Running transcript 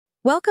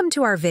Welcome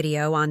to our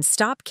video on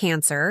Stop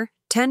Cancer,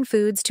 10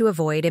 Foods to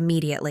Avoid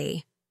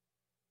Immediately.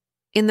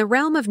 In the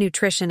realm of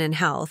nutrition and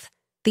health,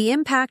 the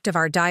impact of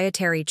our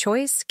dietary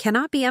choice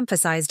cannot be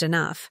emphasized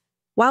enough.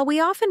 While we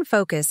often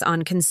focus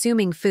on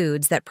consuming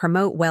foods that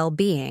promote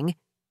well-being,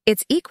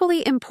 it's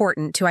equally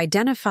important to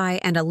identify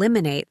and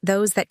eliminate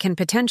those that can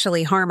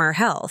potentially harm our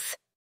health.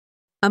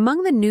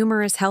 Among the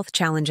numerous health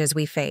challenges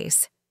we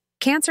face,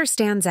 cancer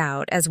stands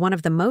out as one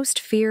of the most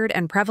feared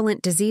and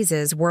prevalent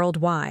diseases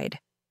worldwide.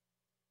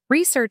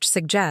 Research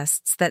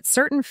suggests that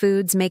certain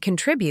foods may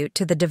contribute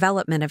to the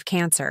development of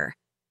cancer,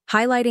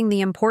 highlighting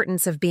the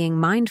importance of being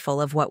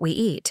mindful of what we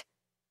eat.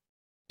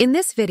 In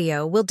this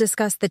video, we'll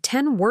discuss the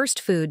 10 worst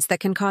foods that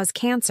can cause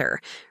cancer,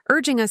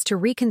 urging us to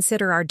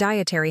reconsider our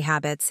dietary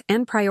habits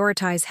and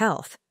prioritize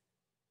health.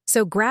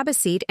 So grab a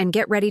seat and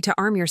get ready to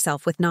arm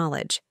yourself with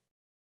knowledge.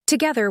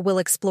 Together, we'll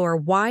explore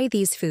why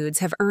these foods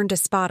have earned a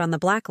spot on the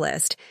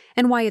blacklist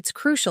and why it's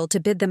crucial to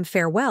bid them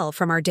farewell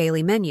from our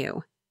daily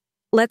menu.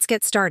 Let's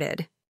get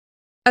started.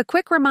 A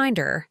quick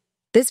reminder,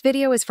 this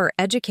video is for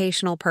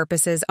educational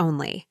purposes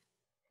only.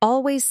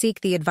 Always seek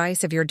the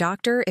advice of your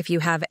doctor if you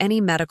have any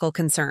medical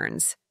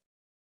concerns.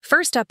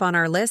 First up on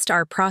our list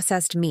are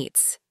processed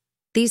meats.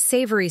 These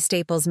savory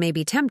staples may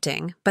be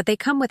tempting, but they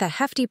come with a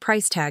hefty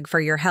price tag for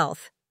your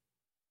health.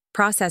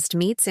 Processed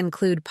meats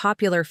include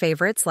popular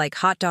favorites like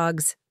hot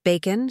dogs,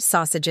 bacon,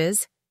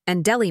 sausages,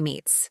 and deli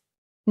meats.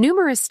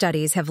 Numerous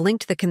studies have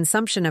linked the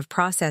consumption of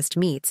processed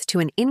meats to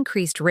an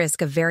increased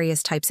risk of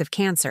various types of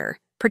cancer,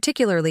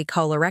 particularly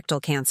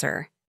colorectal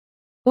cancer.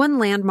 One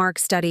landmark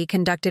study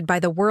conducted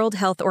by the World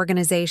Health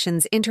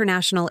Organization's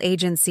International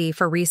Agency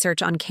for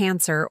Research on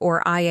Cancer,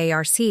 or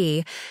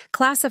IARC,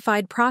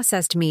 classified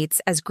processed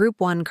meats as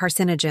Group 1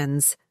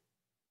 carcinogens.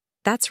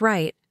 That's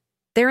right.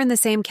 They're in the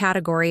same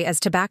category as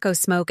tobacco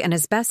smoke and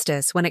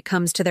asbestos when it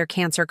comes to their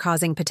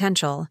cancer-causing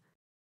potential.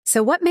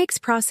 So what makes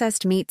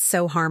processed meats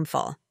so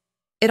harmful?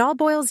 It all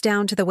boils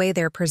down to the way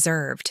they're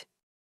preserved.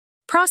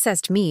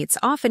 Processed meats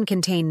often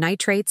contain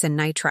nitrates and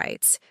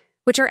nitrites,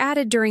 which are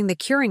added during the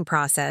curing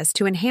process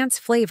to enhance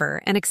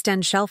flavor and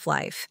extend shelf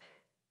life.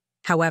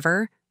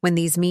 However, when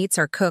these meats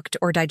are cooked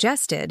or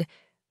digested,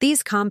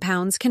 these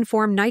compounds can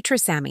form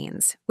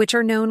nitrosamines, which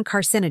are known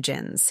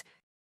carcinogens.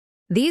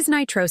 These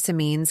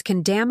nitrosamines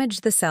can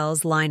damage the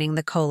cells lining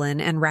the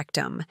colon and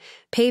rectum,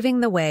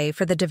 paving the way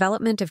for the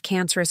development of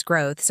cancerous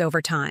growths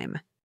over time.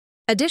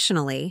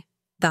 Additionally,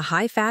 the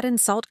high fat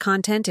and salt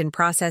content in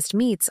processed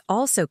meats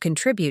also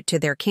contribute to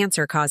their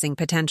cancer-causing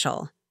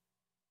potential.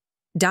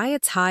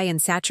 Diets high in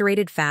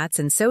saturated fats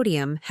and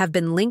sodium have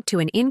been linked to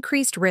an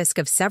increased risk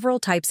of several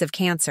types of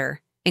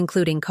cancer,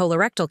 including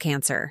colorectal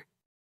cancer.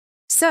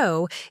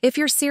 So, if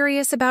you're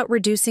serious about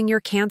reducing your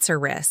cancer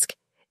risk,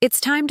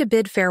 it's time to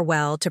bid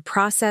farewell to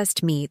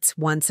processed meats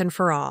once and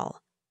for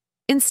all.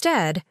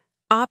 Instead,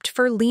 opt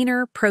for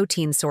leaner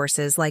protein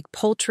sources like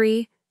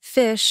poultry,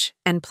 fish,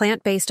 and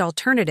plant-based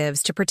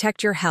alternatives to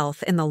protect your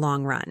health in the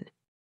long run.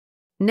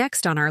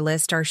 Next on our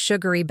list are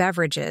sugary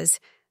beverages,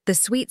 the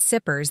sweet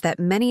sippers that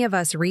many of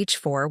us reach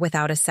for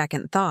without a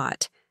second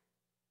thought.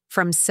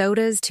 From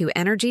sodas to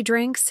energy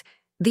drinks,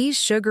 these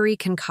sugary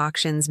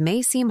concoctions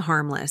may seem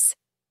harmless,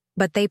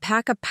 but they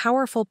pack a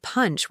powerful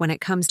punch when it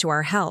comes to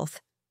our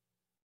health.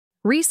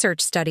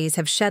 Research studies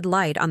have shed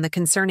light on the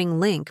concerning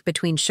link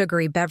between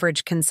sugary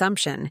beverage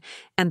consumption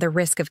and the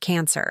risk of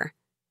cancer.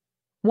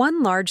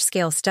 One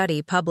large-scale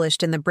study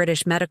published in the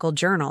British Medical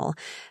Journal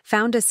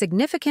found a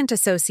significant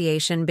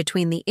association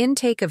between the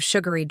intake of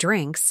sugary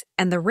drinks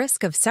and the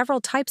risk of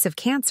several types of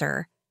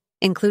cancer,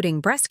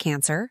 including breast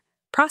cancer,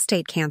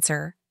 prostate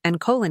cancer, and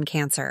colon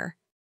cancer.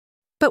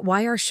 But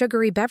why are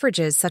sugary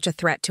beverages such a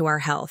threat to our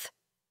health?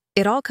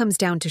 It all comes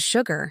down to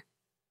sugar,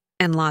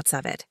 and lots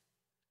of it.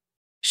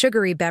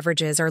 Sugary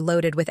beverages are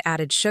loaded with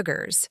added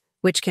sugars,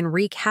 which can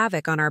wreak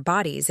havoc on our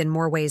bodies in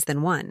more ways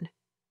than one.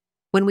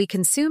 When we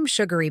consume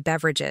sugary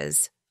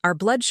beverages, our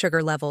blood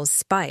sugar levels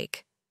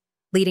spike,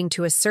 leading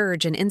to a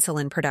surge in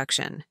insulin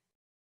production.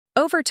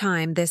 Over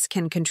time, this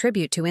can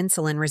contribute to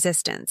insulin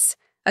resistance,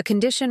 a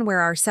condition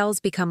where our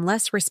cells become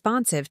less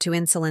responsive to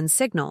insulin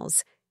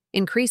signals,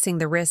 increasing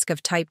the risk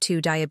of type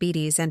 2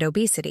 diabetes and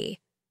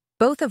obesity,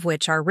 both of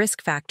which are risk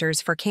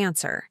factors for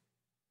cancer.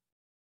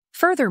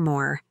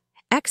 Furthermore,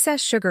 excess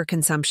sugar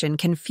consumption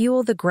can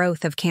fuel the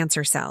growth of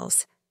cancer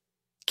cells.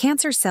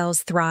 Cancer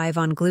cells thrive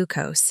on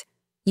glucose,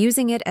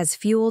 using it as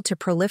fuel to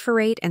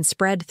proliferate and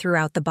spread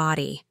throughout the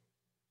body.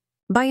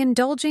 By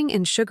indulging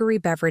in sugary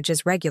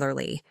beverages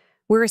regularly,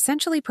 we're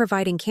essentially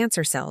providing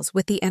cancer cells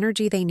with the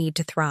energy they need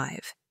to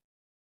thrive.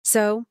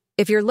 So,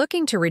 if you're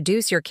looking to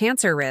reduce your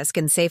cancer risk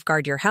and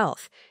safeguard your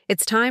health,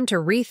 it's time to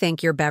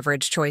rethink your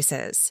beverage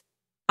choices.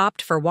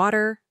 Opt for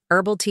water,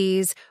 herbal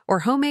teas, or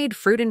homemade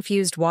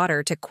fruit-infused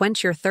water to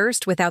quench your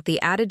thirst without the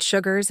added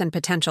sugars and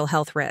potential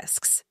health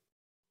risks.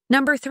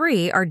 Number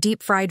 3 are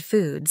deep-fried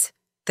foods,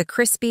 the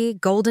crispy,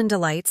 golden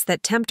delights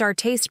that tempt our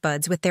taste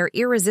buds with their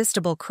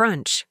irresistible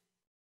crunch.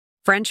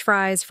 French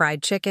fries,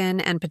 fried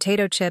chicken, and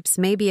potato chips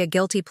may be a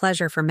guilty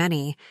pleasure for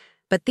many,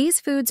 but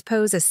these foods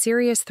pose a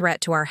serious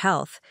threat to our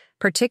health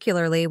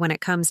particularly when it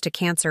comes to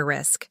cancer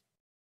risk.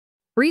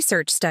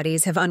 Research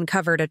studies have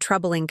uncovered a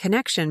troubling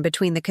connection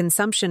between the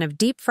consumption of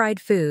deep-fried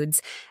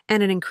foods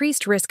and an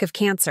increased risk of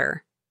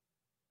cancer.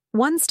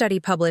 One study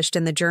published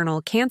in the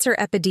journal Cancer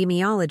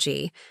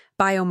Epidemiology,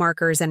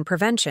 Biomarkers and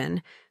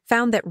Prevention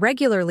found that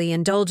regularly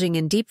indulging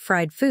in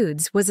deep-fried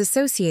foods was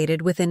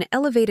associated with an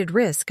elevated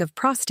risk of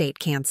prostate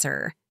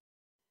cancer.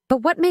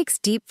 But what makes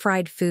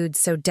deep-fried foods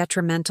so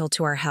detrimental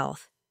to our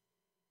health?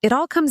 It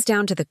all comes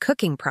down to the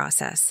cooking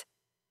process.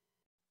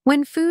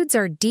 When foods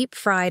are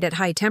deep-fried at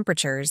high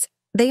temperatures,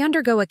 they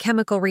undergo a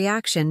chemical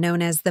reaction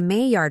known as the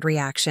Maillard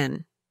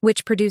reaction,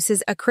 which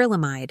produces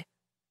acrylamide,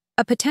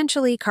 a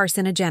potentially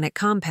carcinogenic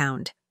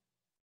compound.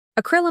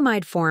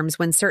 Acrylamide forms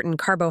when certain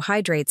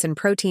carbohydrates and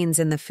proteins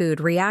in the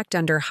food react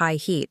under high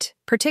heat,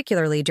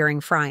 particularly during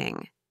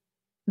frying.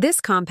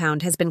 This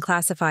compound has been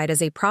classified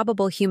as a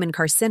probable human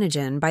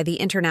carcinogen by the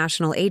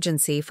International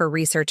Agency for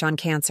Research on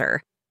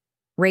Cancer,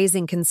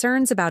 raising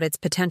concerns about its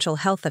potential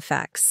health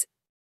effects.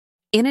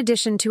 In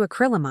addition to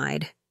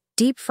acrylamide,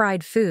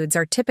 deep-fried foods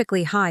are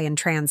typically high in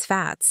trans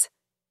fats.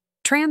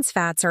 Trans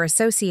fats are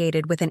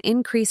associated with an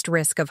increased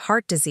risk of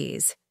heart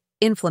disease,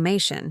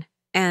 inflammation,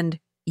 and,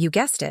 you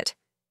guessed it,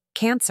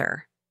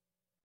 cancer.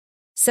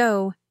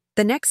 So,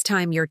 the next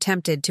time you're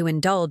tempted to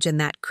indulge in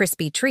that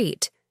crispy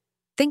treat,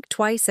 think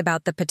twice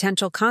about the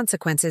potential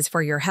consequences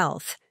for your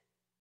health.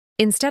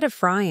 Instead of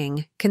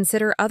frying,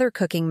 consider other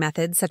cooking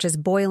methods such as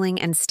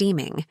boiling and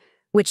steaming,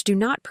 which do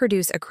not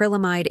produce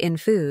acrylamide in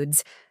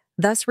foods,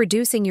 thus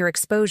reducing your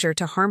exposure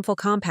to harmful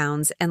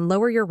compounds and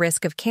lower your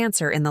risk of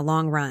cancer in the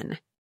long run.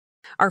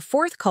 Our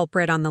fourth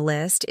culprit on the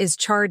list is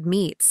charred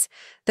meats,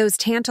 those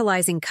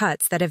tantalizing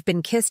cuts that have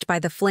been kissed by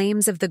the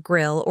flames of the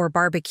grill or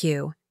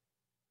barbecue.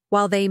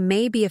 While they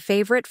may be a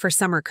favorite for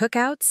summer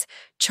cookouts,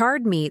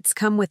 charred meats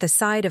come with a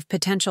side of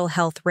potential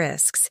health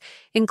risks,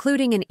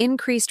 including an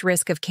increased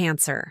risk of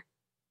cancer.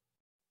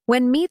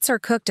 When meats are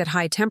cooked at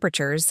high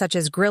temperatures, such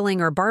as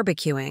grilling or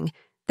barbecuing,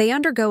 they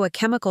undergo a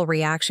chemical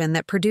reaction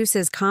that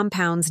produces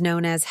compounds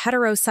known as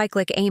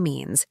heterocyclic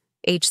amines,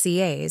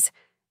 HCAs,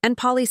 and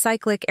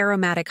polycyclic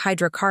aromatic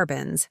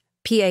hydrocarbons,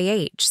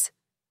 PAHs.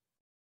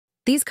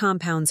 These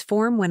compounds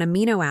form when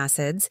amino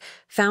acids,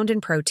 found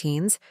in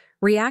proteins,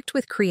 react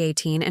with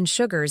creatine and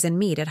sugars in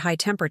meat at high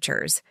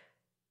temperatures.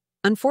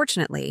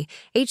 Unfortunately,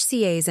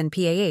 HCAs and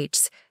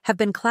PAHs have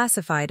been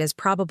classified as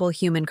probable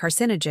human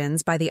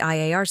carcinogens by the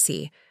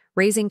IARC,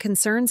 raising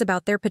concerns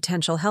about their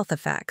potential health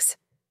effects.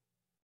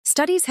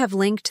 Studies have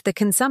linked the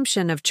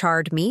consumption of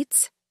charred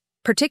meats,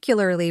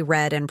 particularly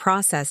red and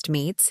processed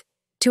meats,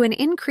 to an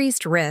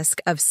increased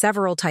risk of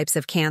several types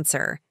of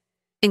cancer,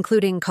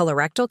 including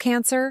colorectal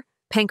cancer,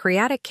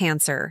 pancreatic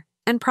cancer,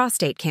 and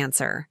prostate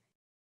cancer.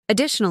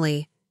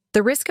 Additionally,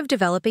 the risk of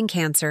developing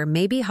cancer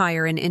may be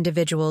higher in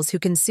individuals who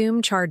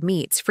consume charred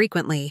meats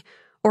frequently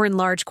or in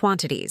large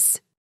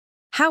quantities.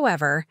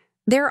 However,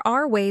 there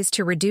are ways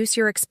to reduce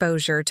your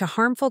exposure to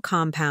harmful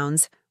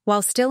compounds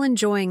while still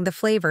enjoying the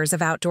flavors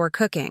of outdoor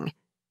cooking.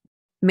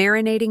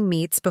 Marinating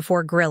meats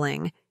before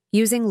grilling,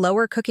 using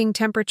lower cooking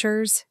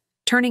temperatures,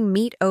 turning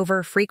meat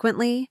over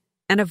frequently,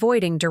 and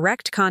avoiding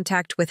direct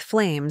contact with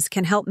flames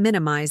can help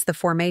minimize the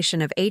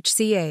formation of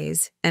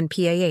HCAs and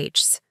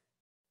PAHs.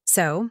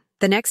 So,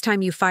 the next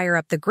time you fire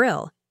up the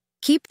grill,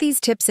 keep these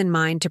tips in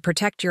mind to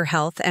protect your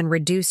health and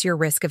reduce your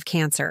risk of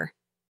cancer.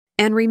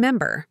 And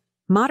remember,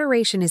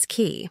 moderation is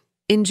key.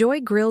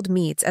 Enjoy grilled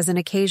meats as an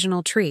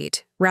occasional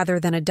treat rather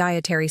than a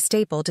dietary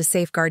staple to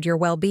safeguard your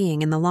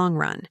well-being in the long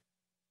run.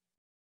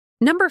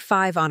 Number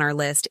 5 on our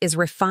list is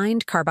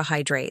refined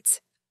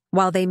carbohydrates.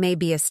 While they may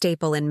be a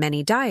staple in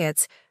many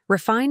diets,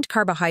 refined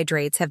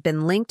carbohydrates have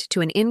been linked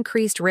to an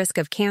increased risk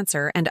of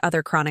cancer and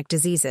other chronic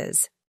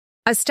diseases.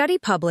 A study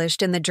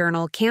published in the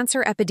journal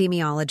Cancer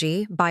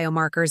Epidemiology,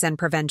 Biomarkers and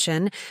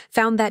Prevention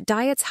found that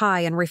diets high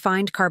in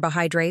refined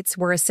carbohydrates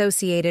were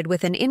associated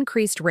with an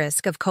increased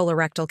risk of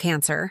colorectal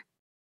cancer.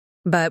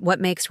 But what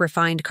makes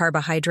refined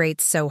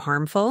carbohydrates so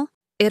harmful?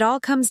 It all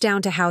comes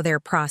down to how they're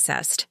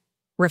processed.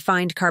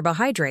 Refined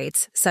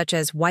carbohydrates, such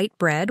as white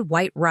bread,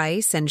 white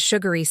rice, and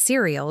sugary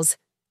cereals,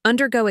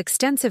 undergo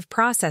extensive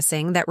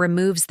processing that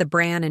removes the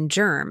bran and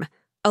germ,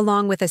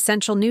 along with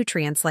essential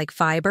nutrients like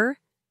fiber,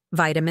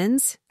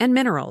 vitamins, and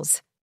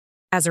minerals.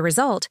 As a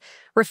result,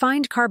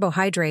 refined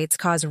carbohydrates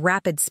cause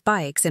rapid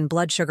spikes in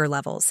blood sugar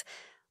levels,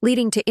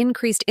 leading to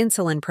increased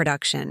insulin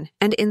production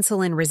and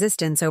insulin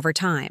resistance over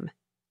time.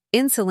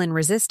 Insulin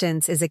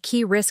resistance is a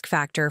key risk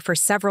factor for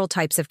several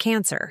types of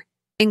cancer,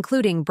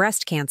 including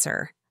breast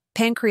cancer,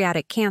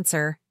 pancreatic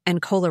cancer,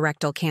 and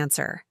colorectal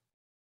cancer.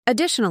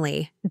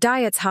 Additionally,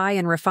 diets high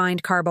in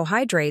refined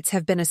carbohydrates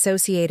have been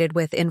associated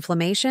with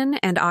inflammation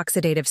and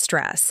oxidative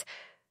stress,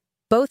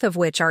 both of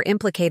which are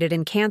implicated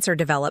in cancer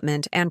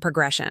development and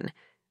progression.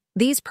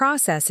 These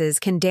processes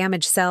can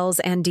damage cells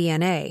and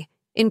DNA,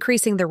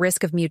 increasing the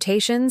risk of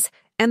mutations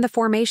and the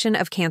formation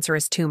of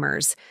cancerous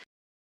tumors.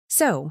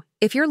 So,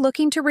 if you're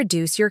looking to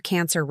reduce your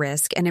cancer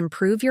risk and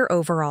improve your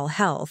overall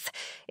health,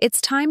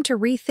 it's time to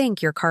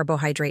rethink your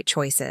carbohydrate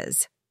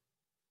choices.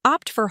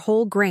 Opt for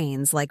whole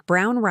grains like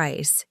brown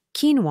rice,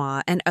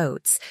 quinoa, and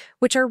oats,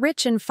 which are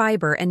rich in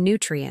fiber and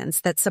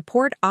nutrients that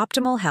support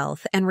optimal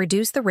health and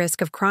reduce the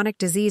risk of chronic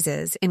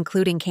diseases,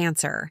 including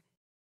cancer.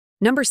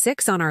 Number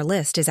 6 on our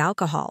list is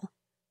alcohol.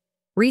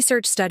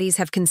 Research studies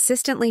have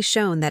consistently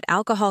shown that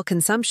alcohol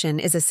consumption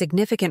is a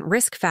significant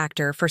risk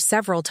factor for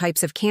several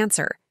types of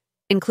cancer,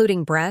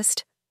 including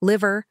breast,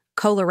 liver,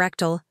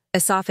 colorectal,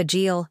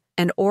 esophageal,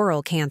 and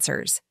oral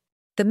cancers.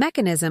 The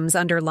mechanisms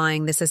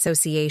underlying this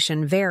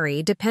association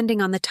vary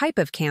depending on the type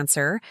of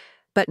cancer,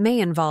 but may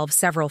involve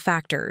several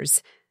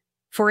factors.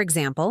 For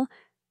example,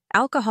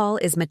 alcohol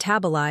is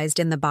metabolized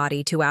in the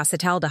body to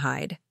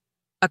acetaldehyde,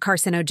 a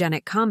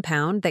carcinogenic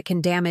compound that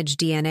can damage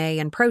DNA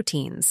and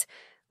proteins,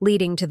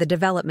 leading to the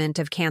development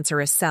of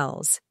cancerous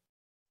cells.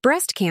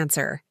 Breast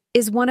cancer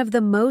is one of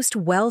the most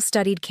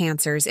well-studied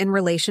cancers in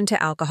relation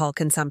to alcohol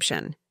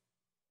consumption.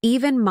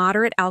 Even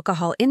moderate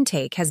alcohol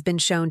intake has been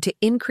shown to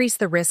increase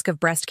the risk of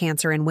breast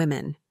cancer in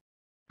women.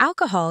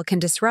 Alcohol can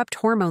disrupt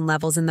hormone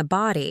levels in the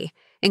body,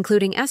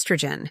 including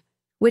estrogen,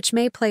 which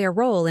may play a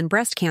role in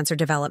breast cancer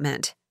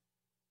development.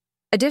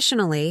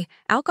 Additionally,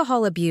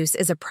 alcohol abuse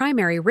is a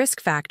primary risk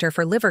factor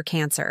for liver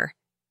cancer,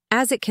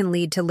 as it can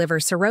lead to liver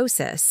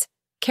cirrhosis,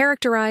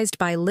 characterized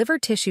by liver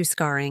tissue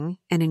scarring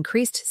and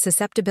increased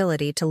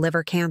susceptibility to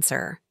liver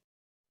cancer.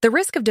 The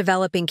risk of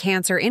developing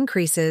cancer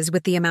increases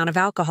with the amount of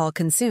alcohol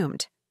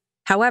consumed.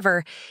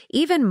 However,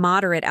 even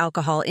moderate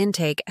alcohol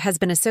intake has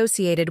been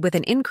associated with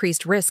an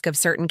increased risk of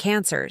certain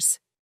cancers.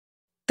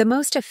 The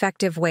most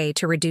effective way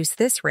to reduce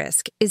this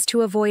risk is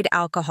to avoid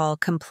alcohol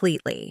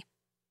completely.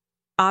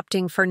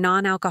 Opting for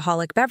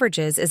non-alcoholic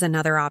beverages is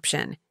another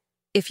option.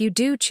 If you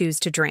do choose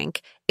to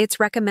drink, it's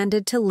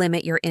recommended to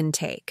limit your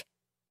intake.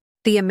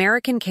 The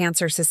American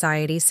Cancer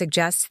Society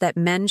suggests that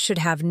men should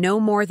have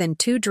no more than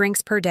 2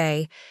 drinks per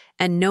day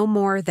and no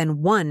more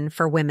than 1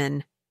 for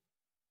women.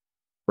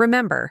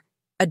 Remember,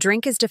 a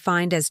drink is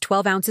defined as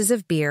 12 ounces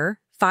of beer,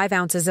 5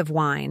 ounces of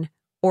wine,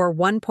 or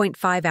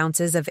 1.5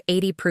 ounces of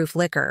 80-proof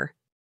liquor.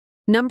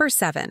 Number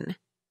 7.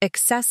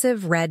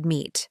 Excessive red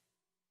meat.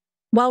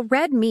 While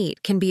red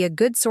meat can be a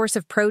good source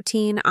of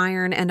protein,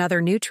 iron, and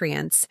other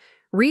nutrients,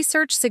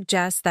 research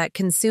suggests that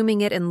consuming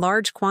it in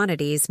large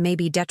quantities may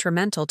be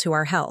detrimental to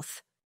our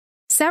health.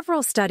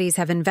 Several studies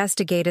have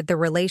investigated the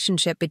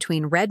relationship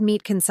between red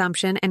meat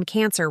consumption and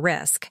cancer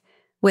risk,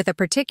 with a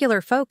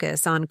particular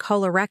focus on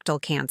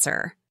colorectal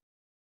cancer.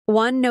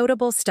 One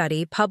notable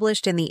study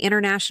published in the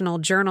International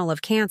Journal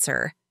of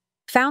Cancer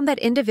found that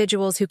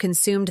individuals who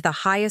consumed the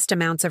highest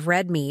amounts of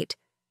red meat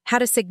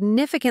had a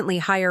significantly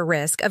higher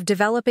risk of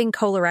developing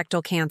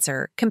colorectal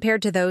cancer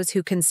compared to those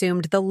who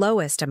consumed the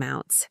lowest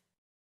amounts.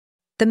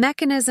 The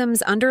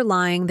mechanisms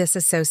underlying this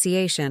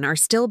association are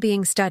still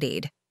being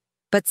studied,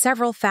 but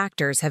several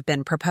factors have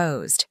been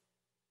proposed.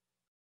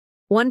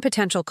 One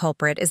potential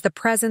culprit is the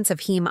presence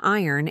of heme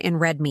iron in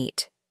red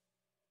meat.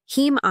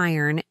 Heme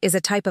iron is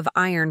a type of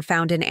iron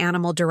found in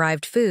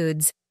animal-derived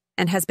foods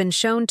and has been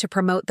shown to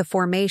promote the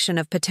formation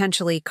of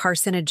potentially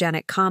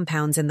carcinogenic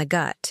compounds in the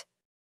gut.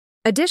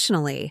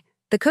 Additionally,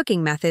 the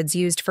cooking methods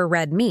used for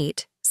red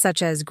meat,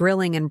 such as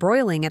grilling and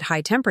broiling at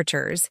high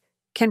temperatures,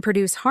 can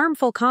produce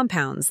harmful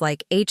compounds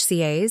like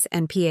HCAs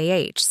and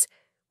PAHs,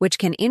 which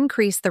can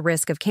increase the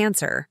risk of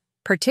cancer,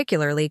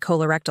 particularly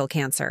colorectal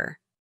cancer.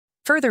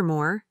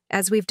 Furthermore,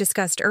 as we've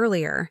discussed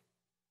earlier,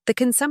 the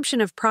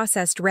consumption of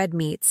processed red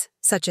meats,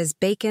 such as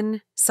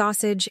bacon,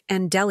 sausage,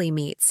 and deli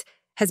meats,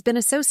 has been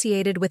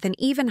associated with an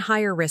even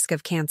higher risk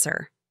of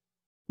cancer.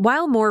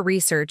 While more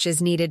research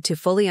is needed to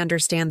fully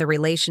understand the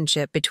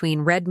relationship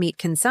between red meat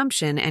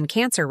consumption and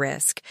cancer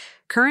risk,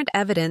 current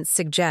evidence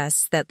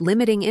suggests that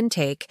limiting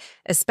intake,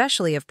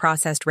 especially of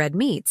processed red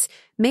meats,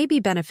 may be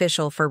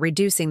beneficial for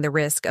reducing the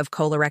risk of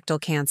colorectal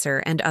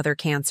cancer and other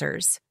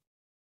cancers.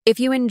 If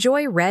you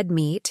enjoy red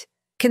meat,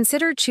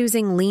 consider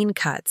choosing lean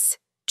cuts,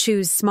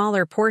 choose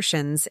smaller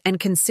portions, and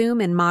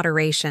consume in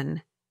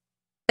moderation.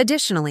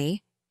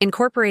 Additionally,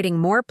 incorporating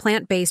more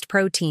plant-based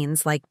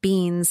proteins like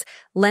beans,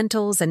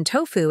 lentils, and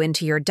tofu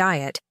into your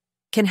diet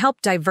can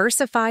help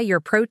diversify your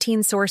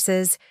protein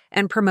sources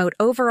and promote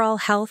overall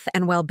health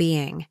and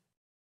well-being.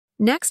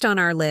 Next on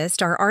our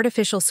list are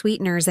artificial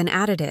sweeteners and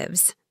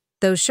additives,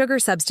 those sugar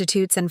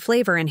substitutes and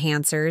flavor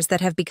enhancers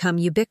that have become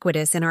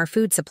ubiquitous in our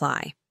food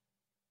supply.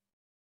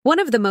 One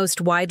of the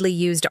most widely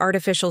used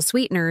artificial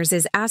sweeteners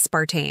is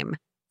aspartame,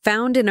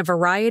 found in a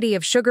variety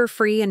of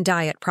sugar-free and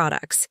diet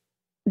products.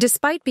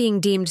 Despite being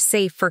deemed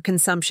safe for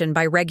consumption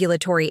by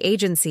regulatory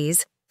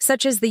agencies,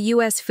 such as the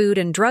U.S. Food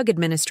and Drug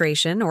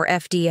Administration, or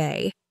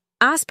FDA,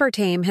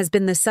 aspartame has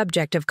been the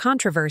subject of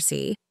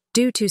controversy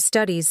due to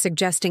studies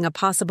suggesting a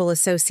possible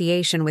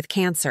association with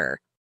cancer.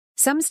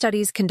 Some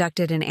studies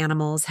conducted in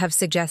animals have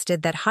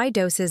suggested that high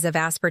doses of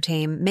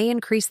aspartame may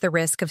increase the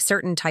risk of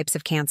certain types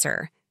of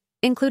cancer,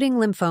 including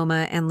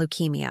lymphoma and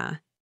leukemia.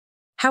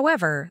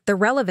 However, the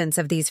relevance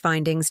of these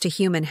findings to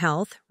human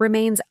health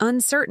remains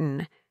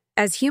uncertain,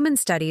 as human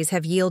studies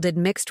have yielded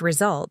mixed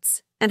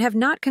results and have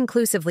not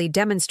conclusively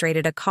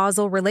demonstrated a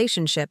causal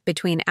relationship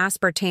between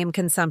aspartame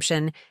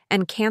consumption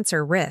and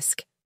cancer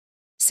risk.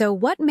 So,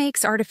 what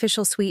makes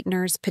artificial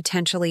sweeteners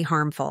potentially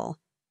harmful?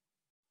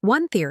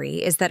 One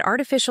theory is that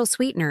artificial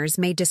sweeteners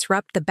may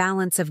disrupt the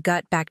balance of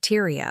gut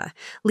bacteria,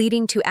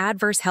 leading to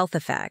adverse health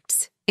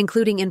effects,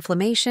 including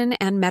inflammation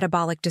and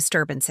metabolic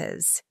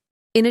disturbances.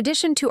 In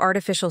addition to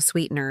artificial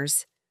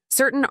sweeteners,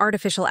 certain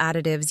artificial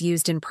additives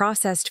used in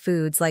processed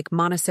foods like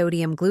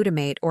monosodium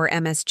glutamate or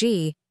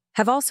MSG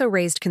have also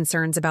raised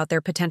concerns about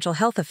their potential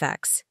health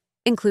effects,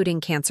 including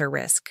cancer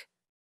risk.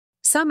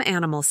 Some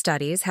animal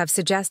studies have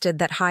suggested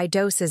that high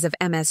doses of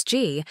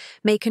MSG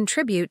may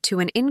contribute to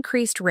an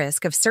increased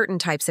risk of certain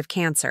types of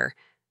cancer,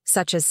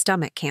 such as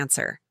stomach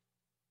cancer.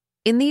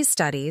 In these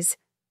studies,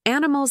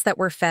 animals that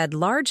were fed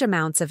large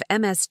amounts of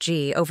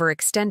MSG over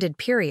extended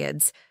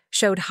periods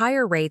showed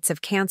higher rates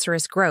of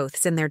cancerous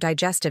growths in their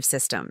digestive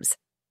systems.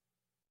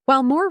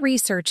 While more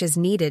research is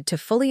needed to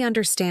fully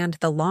understand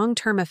the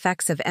long-term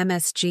effects of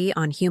MSG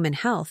on human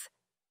health,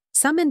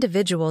 some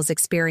individuals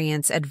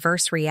experience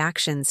adverse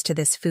reactions to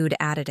this food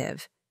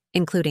additive,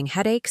 including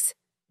headaches,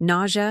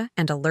 nausea,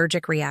 and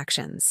allergic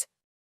reactions.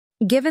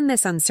 Given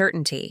this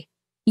uncertainty,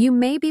 you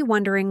may be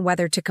wondering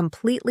whether to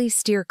completely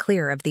steer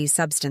clear of these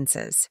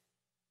substances.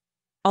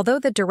 Although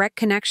the direct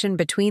connection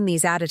between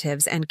these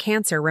additives and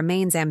cancer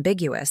remains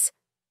ambiguous,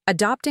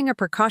 adopting a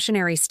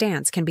precautionary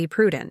stance can be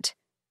prudent.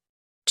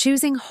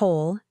 Choosing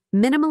whole,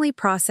 minimally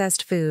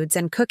processed foods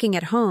and cooking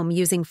at home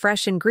using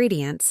fresh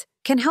ingredients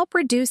can help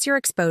reduce your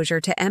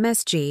exposure to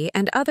MSG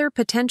and other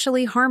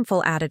potentially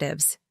harmful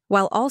additives,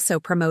 while also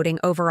promoting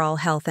overall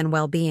health and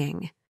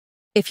well-being.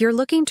 If you're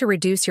looking to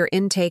reduce your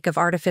intake of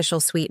artificial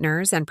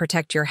sweeteners and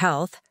protect your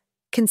health,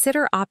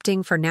 consider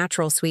opting for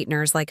natural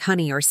sweeteners like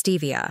honey or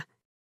stevia.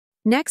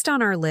 Next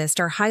on our list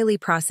are highly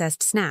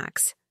processed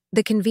snacks,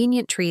 the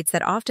convenient treats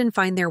that often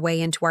find their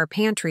way into our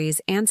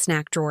pantries and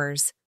snack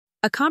drawers.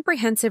 A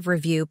comprehensive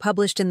review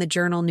published in the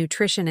journal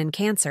Nutrition and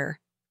Cancer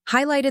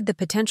highlighted the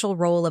potential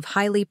role of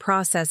highly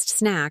processed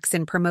snacks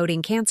in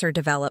promoting cancer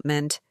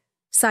development,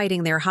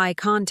 citing their high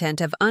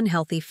content of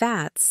unhealthy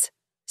fats,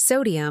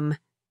 sodium,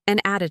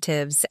 and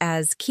additives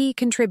as key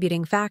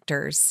contributing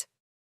factors.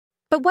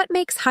 But what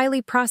makes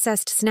highly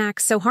processed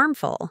snacks so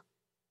harmful?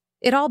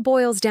 It all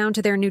boils down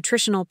to their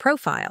nutritional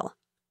profile,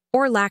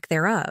 or lack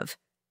thereof.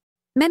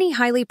 Many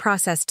highly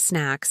processed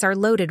snacks are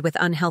loaded with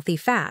unhealthy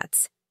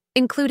fats,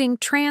 including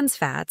trans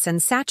fats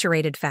and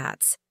saturated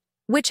fats,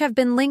 which have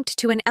been linked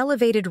to an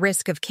elevated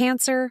risk of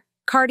cancer,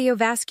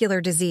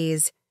 cardiovascular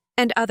disease,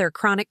 and other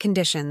chronic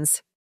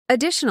conditions.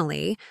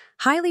 Additionally,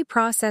 highly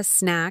processed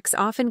snacks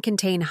often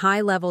contain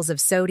high levels of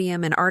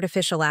sodium and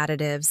artificial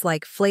additives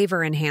like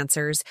flavor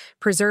enhancers,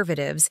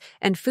 preservatives,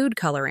 and food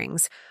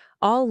colorings,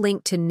 all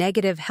linked to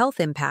negative health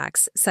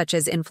impacts such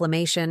as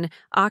inflammation,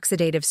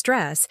 oxidative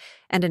stress,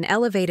 and an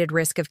elevated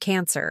risk of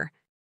cancer.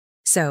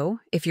 So,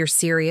 if you're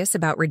serious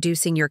about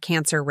reducing your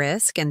cancer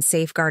risk and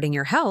safeguarding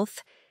your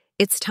health,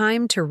 it's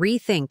time to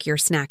rethink your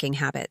snacking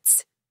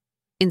habits.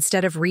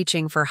 Instead of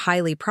reaching for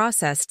highly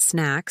processed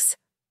snacks,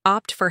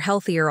 opt for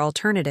healthier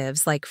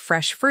alternatives like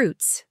fresh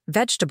fruits,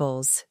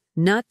 vegetables,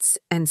 nuts,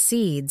 and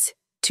seeds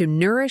to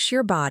nourish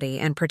your body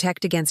and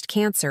protect against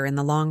cancer in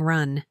the long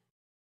run.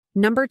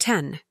 Number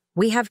 10.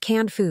 We have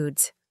canned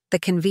foods, the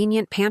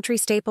convenient pantry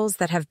staples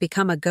that have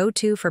become a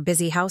go-to for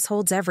busy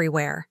households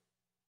everywhere.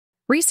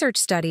 Research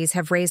studies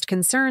have raised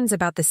concerns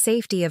about the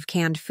safety of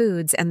canned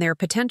foods and their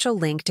potential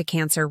link to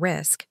cancer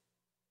risk.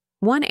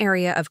 One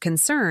area of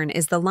concern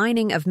is the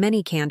lining of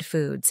many canned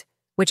foods,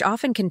 which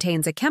often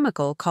contains a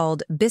chemical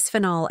called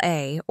bisphenol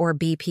A or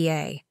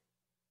BPA.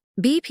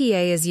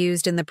 BPA is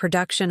used in the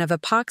production of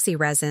epoxy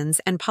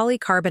resins and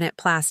polycarbonate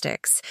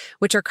plastics,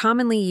 which are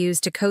commonly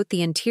used to coat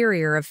the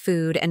interior of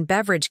food and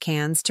beverage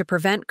cans to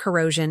prevent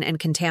corrosion and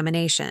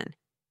contamination.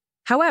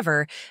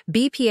 However,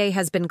 BPA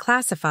has been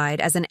classified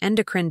as an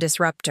endocrine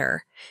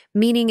disruptor,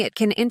 meaning it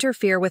can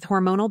interfere with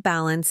hormonal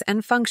balance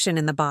and function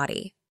in the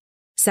body.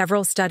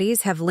 Several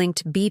studies have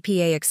linked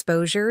BPA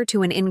exposure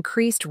to an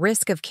increased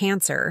risk of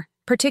cancer,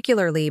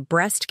 particularly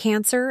breast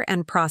cancer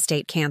and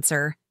prostate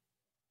cancer.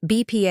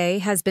 BPA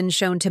has been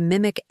shown to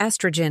mimic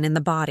estrogen in the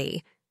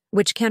body,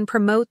 which can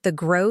promote the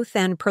growth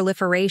and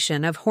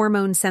proliferation of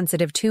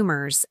hormone-sensitive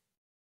tumors.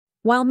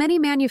 While many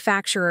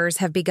manufacturers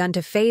have begun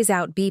to phase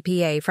out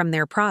BPA from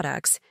their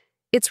products,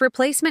 its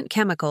replacement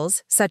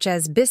chemicals such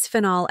as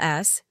bisphenol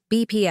S,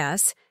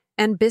 BPS,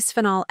 and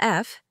bisphenol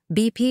F,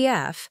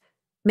 BPF,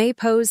 may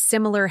pose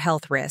similar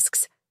health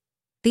risks.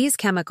 These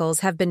chemicals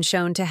have been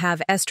shown to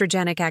have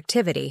estrogenic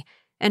activity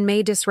and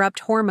may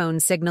disrupt hormone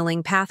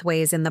signaling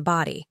pathways in the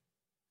body.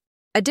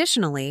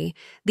 Additionally,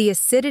 the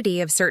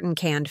acidity of certain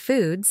canned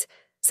foods,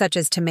 such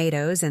as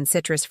tomatoes and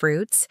citrus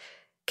fruits,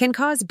 can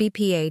cause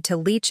BPA to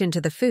leach into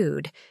the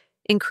food,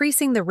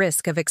 increasing the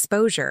risk of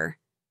exposure.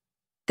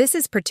 This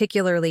is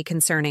particularly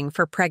concerning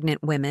for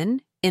pregnant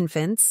women,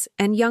 infants,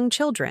 and young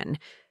children,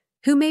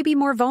 who may be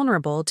more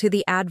vulnerable to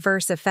the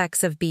adverse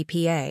effects of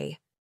BPA.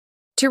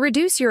 To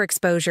reduce your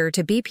exposure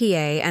to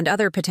BPA and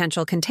other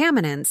potential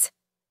contaminants,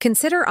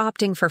 consider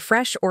opting for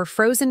fresh or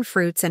frozen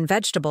fruits and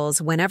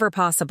vegetables whenever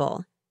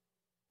possible.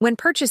 When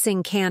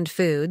purchasing canned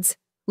foods,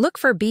 Look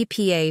for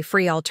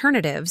BPA-free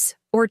alternatives,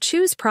 or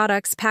choose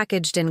products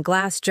packaged in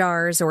glass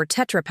jars or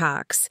Tetra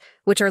Paks,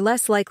 which are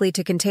less likely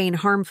to contain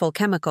harmful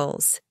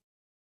chemicals.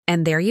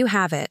 And there you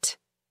have it.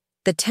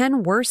 The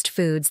 10 worst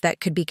foods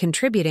that could be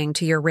contributing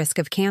to your risk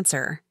of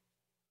cancer.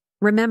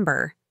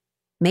 Remember,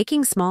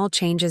 making small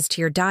changes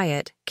to your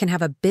diet can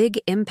have a big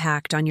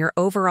impact on your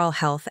overall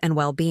health and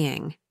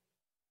well-being.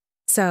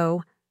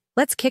 So,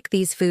 let's kick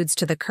these foods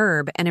to the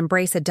curb and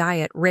embrace a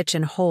diet rich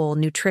in whole,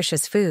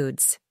 nutritious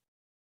foods.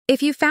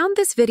 If you found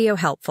this video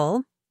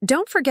helpful,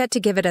 don't forget to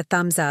give it a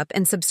thumbs up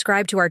and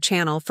subscribe to our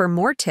channel for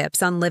more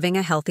tips on living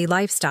a healthy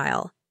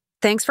lifestyle.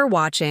 Thanks for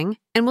watching,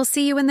 and we'll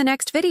see you in the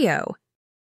next video.